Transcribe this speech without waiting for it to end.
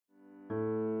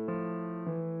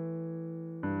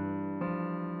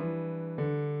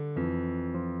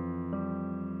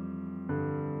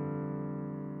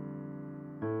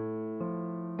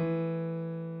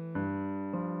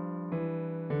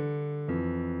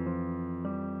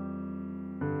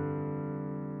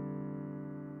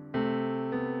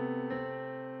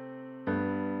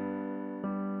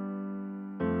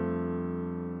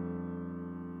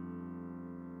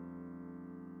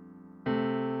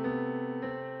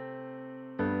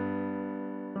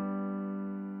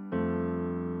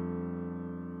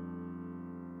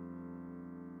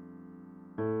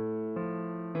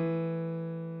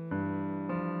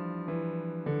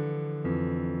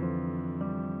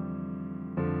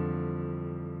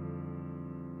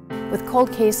With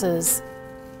cold cases,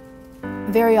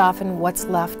 very often what's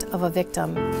left of a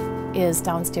victim is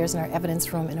downstairs in our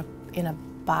evidence room in a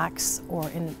box or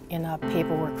in a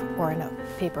paperwork or in a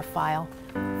paper file,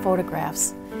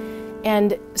 photographs.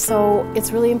 And so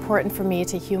it's really important for me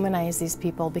to humanize these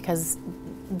people because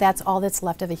that's all that's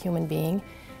left of a human being.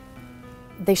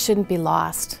 They shouldn't be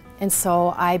lost. And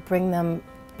so I bring them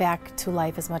back to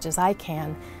life as much as I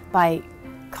can by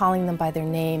calling them by their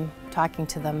name, talking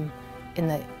to them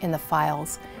in the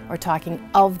files, or talking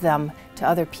of them to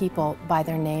other people by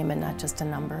their name and not just a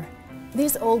number.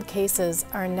 These old cases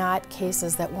are not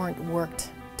cases that weren't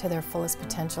worked to their fullest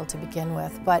potential to begin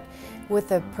with, but with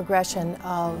the progression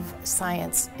of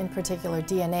science, in particular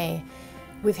DNA,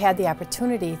 we've had the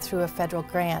opportunity through a federal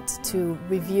grant to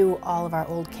review all of our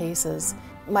old cases.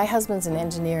 My husband's an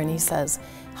engineer and he says,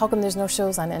 how come there's no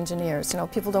shows on engineers? You know,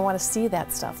 people don't want to see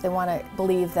that stuff. They want to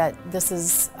believe that this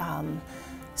is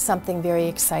something very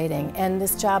exciting. And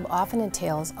this job often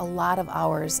entails a lot of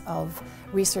hours of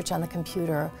research on the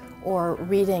computer or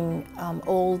reading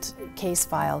old case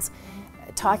files,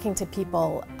 talking to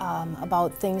people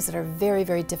about things that are very,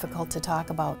 very difficult to talk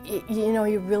about. You know,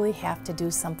 you really have to do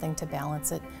something to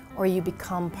balance it, or you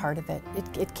become part of it.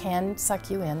 It can suck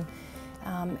you in.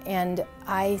 And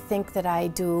I think that I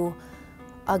do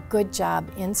a good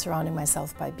job in surrounding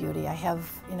myself by beauty. I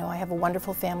have a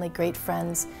wonderful family, great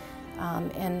friends,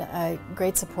 and a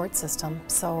great support system,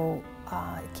 so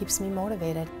it keeps me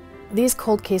motivated. These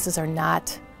cold cases are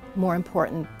not more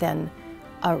important than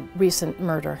a recent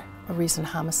murder, a recent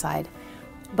homicide,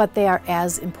 but they are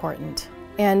as important.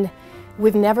 And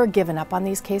we've never given up on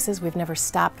these cases. We've never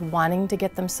stopped wanting to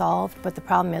get them solved, but the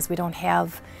problem is we don't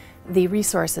have the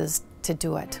resources to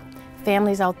do it.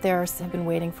 Families out there have been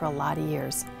waiting for a lot of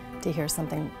years to hear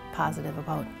something positive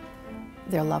about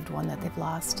their loved one that they've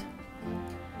lost.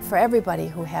 For everybody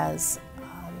who has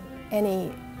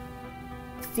any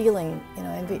feeling,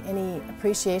 any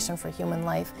appreciation for human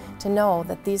life, to know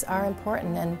that these are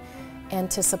important and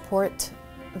to support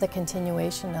the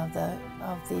continuation of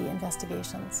the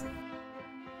investigations.